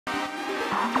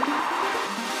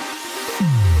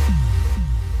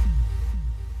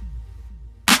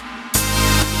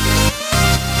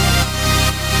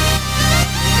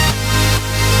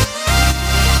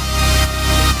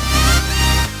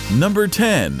Number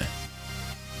 10.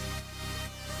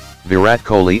 Virat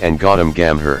Kohli and Gautam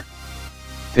Gambhir.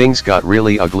 Things got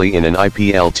really ugly in an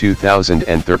IPL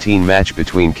 2013 match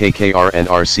between KKR and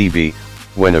RCB,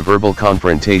 when a verbal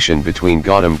confrontation between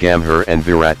Gautam Gambhir and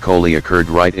Virat Kohli occurred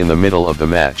right in the middle of the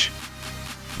match.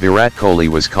 Virat Kohli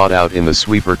was caught out in the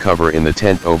sweeper cover in the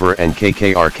 10th over, and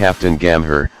KKR captain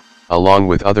Gambhir, along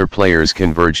with other players,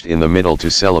 converged in the middle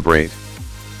to celebrate.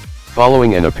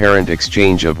 Following an apparent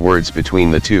exchange of words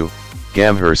between the two,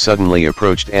 Gambhir suddenly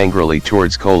approached angrily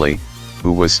towards Kohli,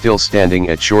 who was still standing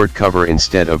at short cover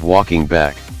instead of walking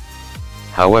back.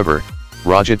 However,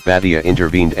 Jadeja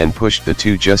intervened and pushed the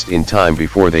two just in time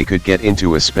before they could get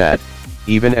into a spat,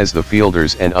 even as the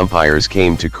fielders and umpires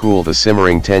came to cool the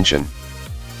simmering tension.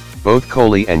 Both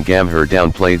Kohli and Gambhir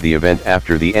downplayed the event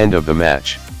after the end of the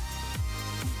match.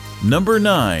 Number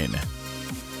 9.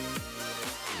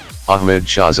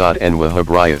 Shahzad and Wahab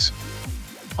Riaz.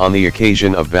 On the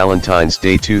occasion of Valentine's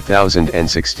Day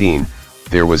 2016,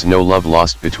 there was no love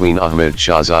lost between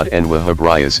Shahzad and Wahab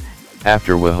Riaz,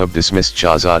 after Wahab dismissed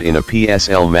Shahzad in a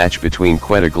PSL match between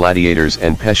Quetta Gladiators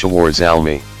and Peshawar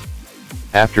Zalmi.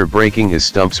 After breaking his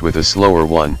stumps with a slower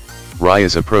one,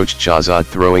 Riaz approached Shahzad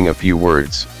throwing a few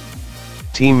words.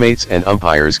 Teammates and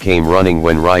umpires came running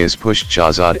when Riaz pushed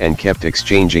Shahzad and kept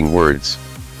exchanging words.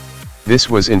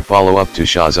 This was in follow-up to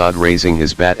Shahzad raising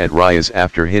his bat at Riaz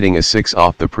after hitting a 6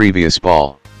 off the previous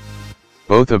ball.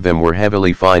 Both of them were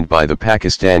heavily fined by the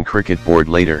Pakistan Cricket Board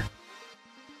later.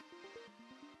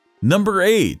 Number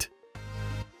 8.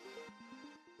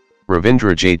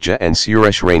 Ravindra Jadeja and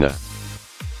Suresh Raina.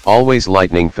 Always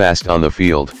lightning fast on the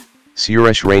field,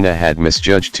 Suresh Raina had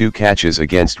misjudged 2 catches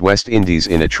against West Indies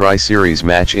in a tri-series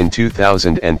match in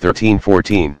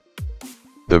 2013-14.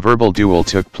 The verbal duel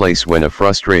took place when a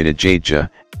frustrated Jadeja,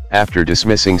 after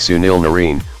dismissing Sunil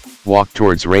Narine, walked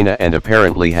towards Raina and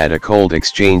apparently had a cold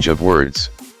exchange of words.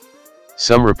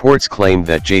 Some reports claimed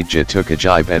that Jadeja took a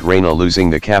jibe at Raina losing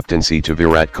the captaincy to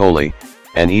Virat Kohli,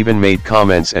 and even made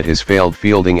comments at his failed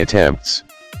fielding attempts.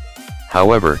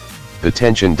 However, the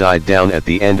tension died down at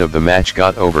the end of the match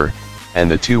got over,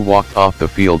 and the two walked off the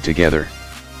field together.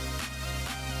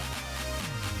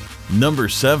 Number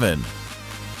 7.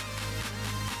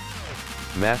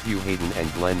 Matthew Hayden and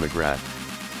Glenn McGrath.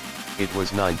 It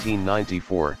was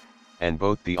 1994, and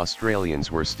both the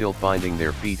Australians were still finding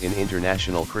their feet in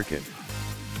international cricket.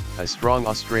 A strong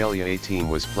Australia A team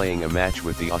was playing a match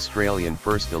with the Australian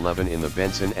First 11 in the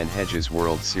Benson and Hedges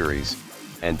World Series,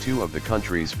 and 2 of the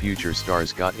country's future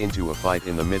stars got into a fight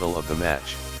in the middle of the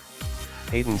match.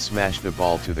 Hayden smashed a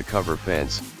ball to the cover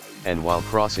fence, and while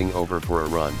crossing over for a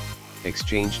run,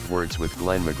 exchanged words with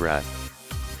Glenn McGrath.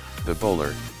 The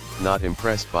bowler, not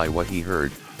impressed by what he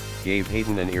heard, gave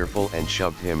Hayden an earful and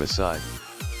shoved him aside.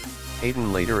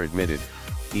 Hayden later admitted,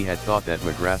 he had thought that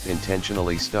McGrath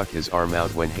intentionally stuck his arm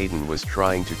out when Hayden was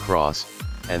trying to cross,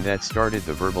 and that started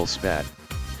the verbal spat.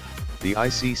 The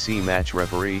ICC match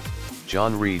referee,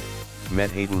 John Reid,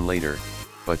 met Hayden later,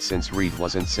 but since Reid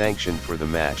wasn't sanctioned for the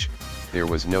match, there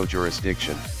was no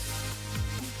jurisdiction.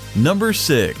 Number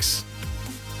 6.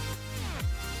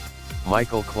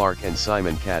 Michael Clarke and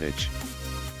Simon Katich.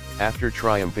 After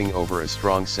triumphing over a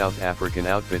strong South African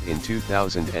outfit in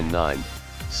 2009,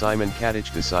 Simon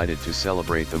Katich decided to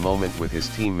celebrate the moment with his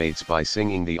teammates by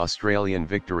singing the Australian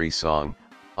victory song,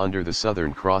 Under the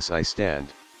Southern Cross I Stand.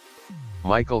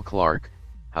 Michael Clarke,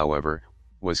 however,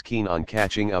 was keen on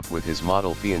catching up with his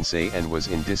model fiancée and was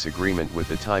in disagreement with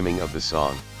the timing of the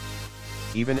song.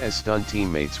 Even as stunned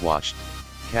teammates watched,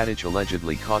 Katich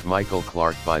allegedly caught Michael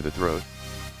Clarke by the throat.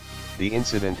 The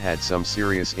incident had some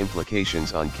serious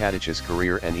implications on Katich's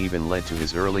career and even led to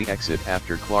his early exit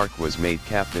after Clarke was made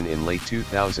captain in late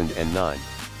 2009.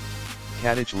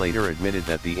 Katich later admitted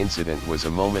that the incident was a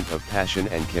moment of passion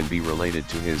and can be related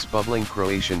to his bubbling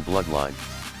Croatian bloodline.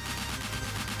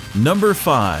 Number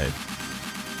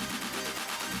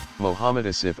 5. Mohammad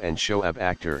Asif and Shoaib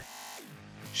Akhtar.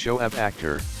 Shoaib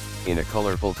Akhtar, in a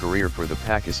colorful career for the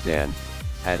Pakistan,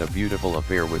 had a beautiful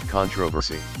affair with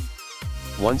controversy.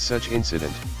 One such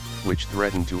incident, which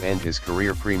threatened to end his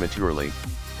career prematurely,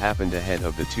 happened ahead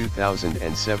of the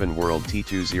 2007 World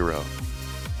T20.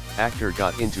 Akhtar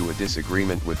got into a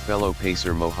disagreement with fellow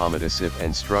pacer Mohammad Asif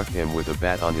and struck him with a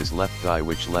bat on his left thigh,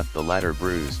 which left the latter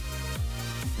bruised.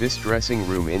 This dressing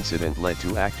room incident led to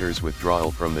Akhtar's withdrawal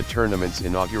from the tournament's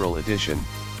inaugural edition,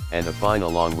 and a fine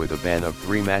along with a ban of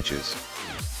 3 matches.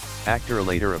 Akhtar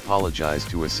later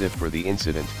apologized to Asif for the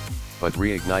incident, but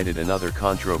reignited another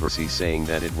controversy, saying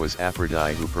that it was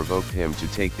Aphrodite who provoked him to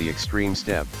take the extreme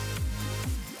step.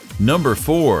 Number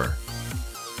 4.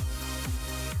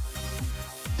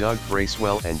 Doug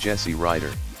Bracewell and Jesse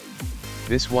Ryder.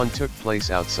 This one took place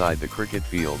outside the cricket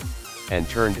field, and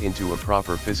turned into a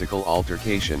proper physical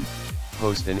altercation,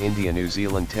 post an India-New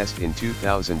Zealand test in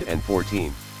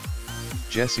 2014.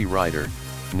 Jesse Ryder,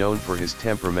 known for his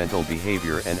temperamental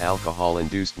behavior and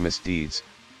alcohol-induced misdeeds,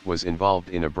 was involved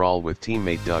in a brawl with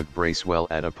teammate Doug Bracewell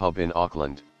at a pub in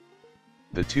Auckland.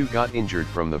 The two got injured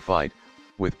from the fight,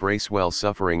 with Bracewell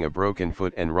suffering a broken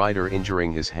foot and Ryder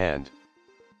injuring his hand.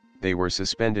 They were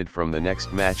suspended from the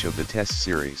next match of the Test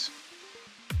series.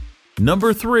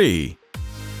 Number 3.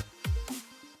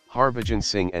 Harbhajan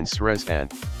Singh and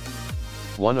Sreesanth.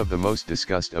 One of the most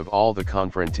discussed of all the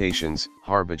confrontations,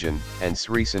 Harbhajan and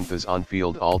Sreesanth's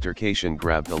on-field altercation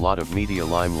grabbed a lot of media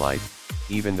limelight,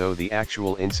 even though the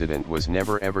actual incident was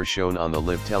never ever shown on the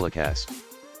live telecast.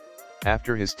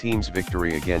 After his team's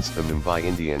victory against the Mumbai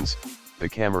Indians, the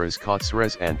cameras caught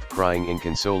Sreesanth crying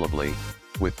inconsolably,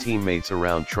 with teammates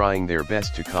around trying their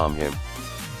best to calm him.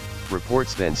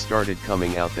 Reports then started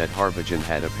coming out that Harbhajan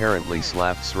had apparently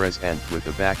slapped Sreesanth with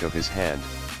the back of his hand,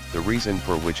 the reason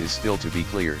for which is still to be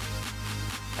cleared.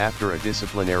 After a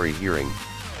disciplinary hearing,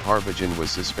 Harbhajan was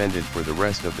suspended for the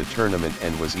rest of the tournament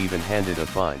and was even handed a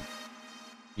fine.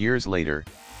 Years later,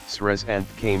 Sreesanth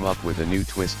came up with a new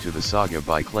twist to the saga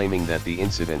by claiming that the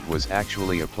incident was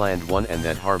actually a planned one and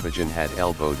that Harbhajan had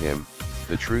elbowed him,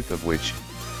 the truth of which,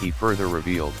 he further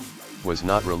revealed, was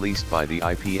not released by the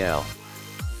IPL.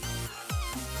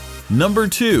 Number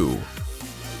 2.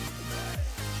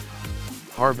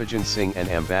 Harbhajan Singh and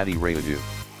Ambati Rayudu.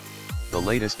 The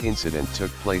latest incident took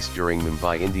place during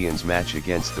Mumbai Indians match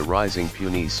against the rising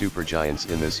Pune Supergiants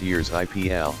in this year's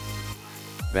IPL.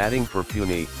 Batting for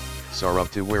Pune, Saurabh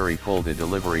Tiwari pulled a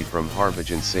delivery from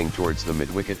Harbhajan Singh towards the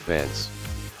mid-wicket fence.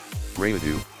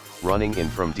 Rayudu, running in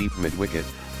from deep mid-wicket,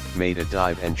 made a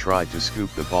dive and tried to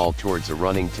scoop the ball towards a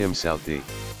running Tim Southee.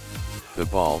 The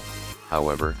ball,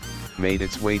 however, made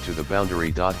its way to the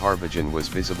boundary. Harbhajan was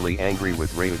visibly angry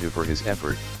with Rayudu for his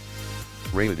effort.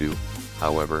 Rayudu,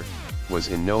 however, was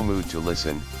in no mood to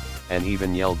listen, and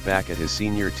even yelled back at his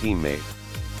senior teammate.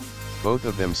 Both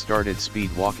of them started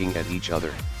speed walking at each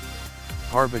other.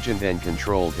 Harbhajan then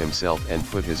controlled himself and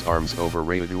put his arms over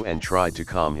Rayudu and tried to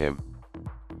calm him.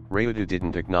 Rayudu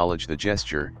didn't acknowledge the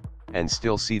gesture, and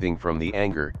still seething from the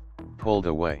anger, pulled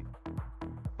away.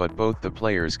 But both the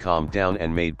players calmed down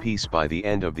and made peace by the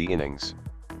end of the innings.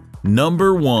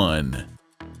 Number 1.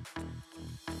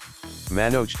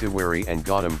 Manoj Tiwari and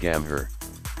Gautam Gambhir.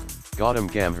 Gautam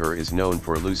Gambhir is known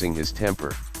for losing his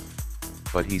temper.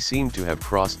 But he seemed to have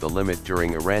crossed the limit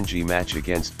during a Ranji match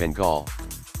against Bengal.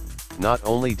 Not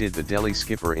only did the Delhi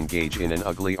skipper engage in an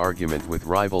ugly argument with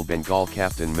rival Bengal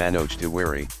captain Manoj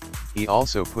Tiwari, he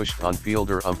also pushed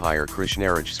on-fielder umpire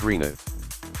Krishnaraj Srinath.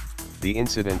 The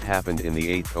incident happened in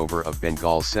the 8th over of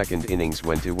Bengal's second innings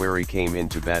when Tiwari came in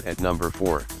to bat at number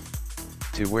 4.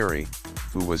 Tiwari,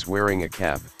 who was wearing a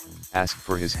cap, asked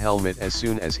for his helmet as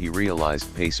soon as he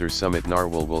realized pacer Sumit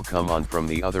Narwal will come on from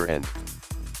the other end.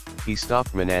 He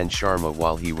stopped Manan Sharma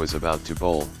while he was about to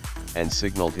bowl, and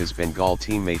signaled his Bengal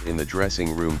teammate in the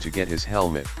dressing room to get his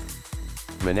helmet.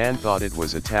 Manan thought it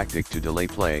was a tactic to delay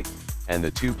play, and the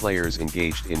two players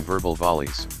engaged in verbal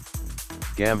volleys.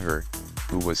 Gambhir,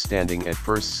 who was standing at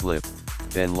first slip,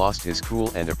 then lost his cool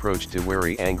and approached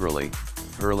Tiwari angrily,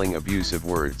 hurling abusive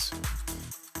words.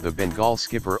 The Bengal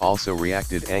skipper also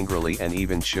reacted angrily and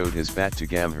even showed his bat to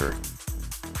Gambhir.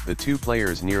 The two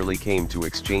players nearly came to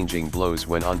exchanging blows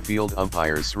when on-field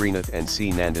umpires Srinath and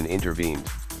C. Nandan intervened.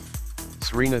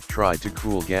 Srinath tried to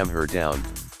cool Gambhir down,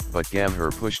 but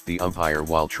Gambhir pushed the umpire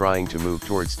while trying to move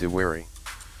towards Tiwari.